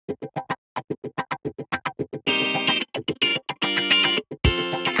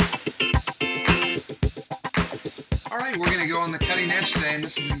We're going to go on the cutting edge today, and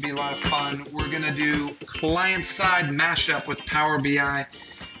this is going to be a lot of fun. We're going to do client-side mashup with Power BI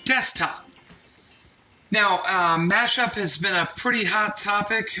Desktop. Now, mashup has been a pretty hot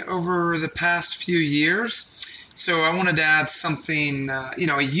topic over the past few years, so I wanted to add something,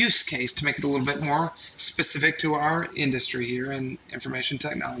 a use case to make it a little bit more specific to our industry here in information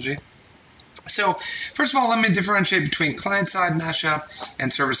technology. So, first of all, let me differentiate between client-side mashup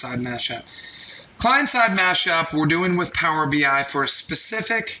and server-side mashup. Client-side mashup we're doing with Power BI for a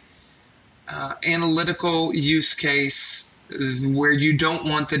specific analytical use case where you don't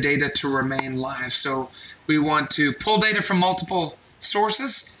want the data to remain live. So we want to pull data from multiple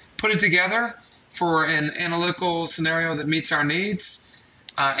sources, put it together for an analytical scenario that meets our needs,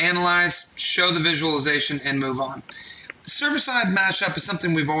 analyze, show the visualization, and move on. Server-side mashup is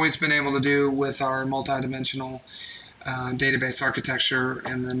something we've always been able to do with our multi-dimensional database architecture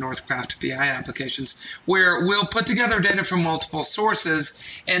and the Northcraft BI applications, where we'll put together data from multiple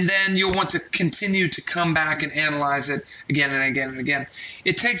sources, and then you'll want to continue to come back and analyze it again and again and again.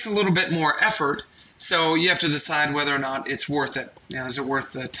 It takes a little bit more effort, so you have to decide whether or not it's worth it. Is it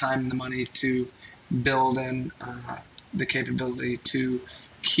worth the time and the money to build in the capability to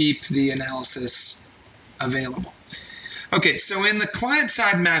keep the analysis available? Okay, so in the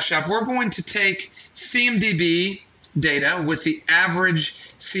client-side mashup, we're going to take CMDB data with the average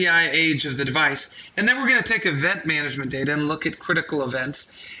CI age of the device, and then we're going to take event management data and look at critical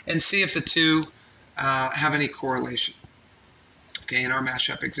events and see if the two have any correlation. Okay, in our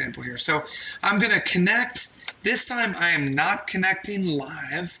mashup example here. So I'm going to connect. This time I am not connecting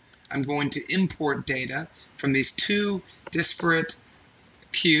live. I'm going to import data from these two disparate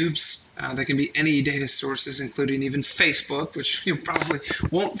cubes. They can be any data sources, including even Facebook, which you probably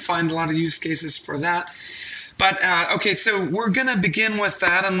won't find a lot of use cases for that. But okay, so we're going to begin with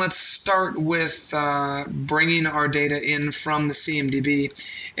that, and let's start with bringing our data in from the CMDB.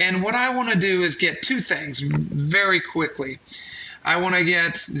 And what I want to do is get two things very quickly. I want to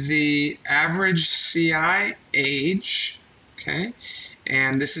get the average CI age, okay,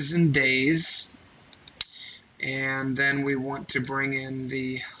 and this is in days. And then we want to bring in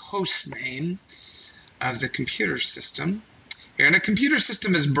the host name of the computer system. Here, and a computer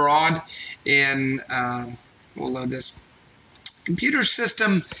system is broad in, we'll load this. Computer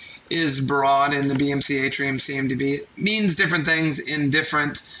system is broad in the BMC Atrium CMDB. It means different things in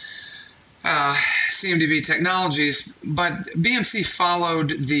different CMDB technologies, but BMC followed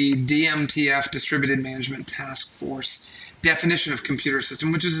the DMTF, Distributed Management Task Force, definition of computer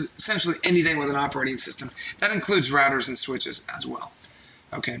system, which is essentially anything with an operating system. That includes routers and switches as well.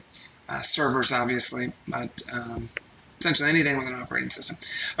 Okay, servers obviously, but essentially anything with an operating system.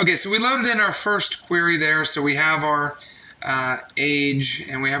 Okay, so we loaded in our first query there, so we have our age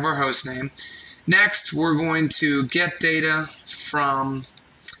and we have our host name. Next, we're going to get data from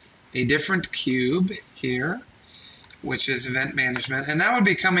a different cube here, which is event management, and that would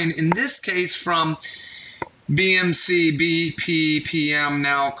be coming, in this case, from BMC BPPM,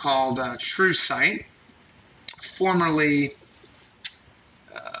 now called TrueSight. Formerly,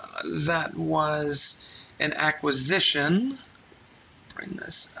 that was an acquisition. Bring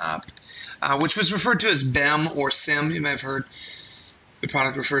this up, which was referred to as BEM or SIM. You may have heard the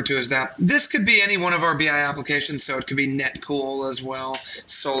product referred to as that. This could be any one of our BI applications, so it could be Netcool as well,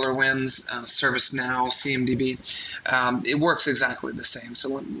 SolarWinds, ServiceNow, CMDB. It works exactly the same. So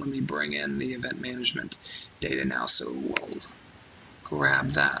let me bring in the event management data now, so we'll grab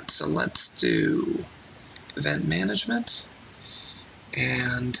that. So let's do event management.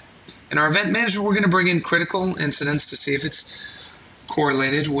 And in our event management, we're going to bring in critical incidents to see if it's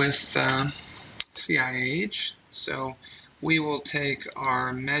correlated with CI age. So we will take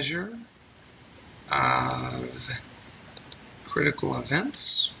our measure of critical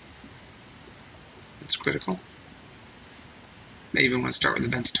events. It's critical. I even want to start with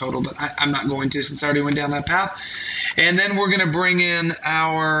events total, but I'm not going to since I already went down that path. And then we're going to bring in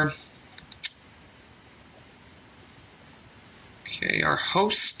our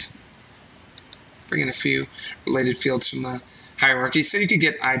host. Bring in a few related fields from the hierarchy, so you could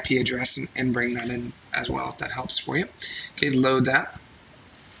get IP address and bring that in as well if that helps for you. Okay, load that.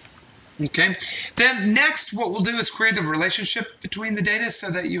 Okay, then next what we'll do is create a relationship between the data so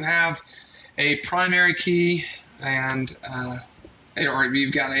that you have a primary key and or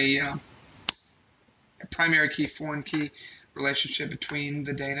you've got a primary key, foreign key relationship between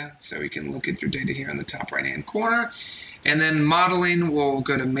the data. So you can look at your data here in the top right hand corner. And then modeling, we'll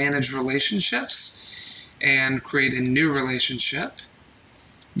go to manage relationships and create a new relationship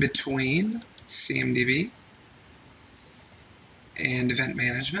between CMDB and event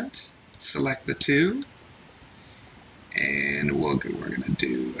management. Select the two And we're going to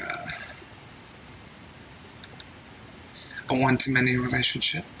do a one-to-many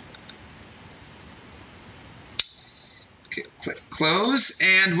relationship. Okay, click close,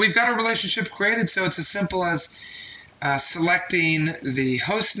 and we've got a relationship created. So it's as simple as selecting the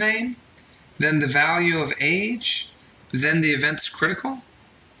host name, then the value of age, then the events critical,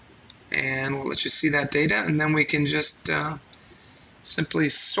 and we'll let you see that data, and then we can just simply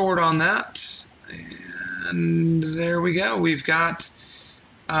sort on that, and there we go. We've got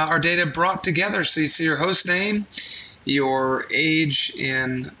our data brought together. So you see your host name, your age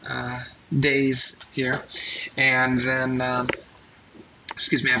in days here, and then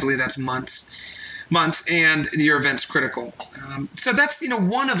excuse me, I believe that's months, and your events critical. So that's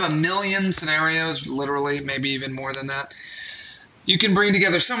one of a million scenarios, literally, maybe even more than that. You can bring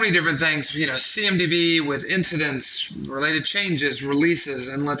together so many different things, CMDB with incidents, related changes, releases,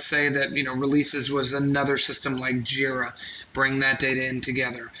 and let's say that releases was another system like Jira. Bring that data in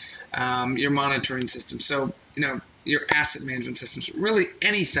together. Your monitoring system, so your asset management systems, really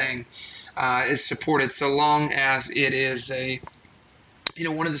anything is supported, so long as it is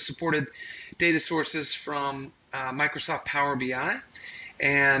one of the supported data sources from Microsoft Power BI,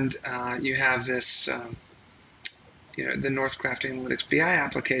 and you have this the Northcraft Analytics BI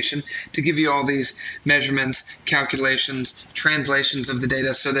application to give you all these measurements, calculations, translations of the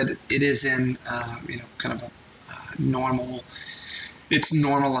data, so that it is in kind of a normal, it's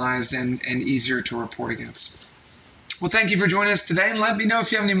normalized and easier to report against. Well, thank you for joining us today, and let me know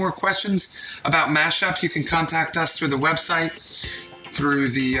if you have any more questions about Mashup. You can contact us through the website, through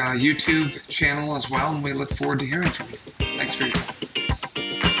the YouTube channel as well, and we look forward to hearing from you. Thanks for your time.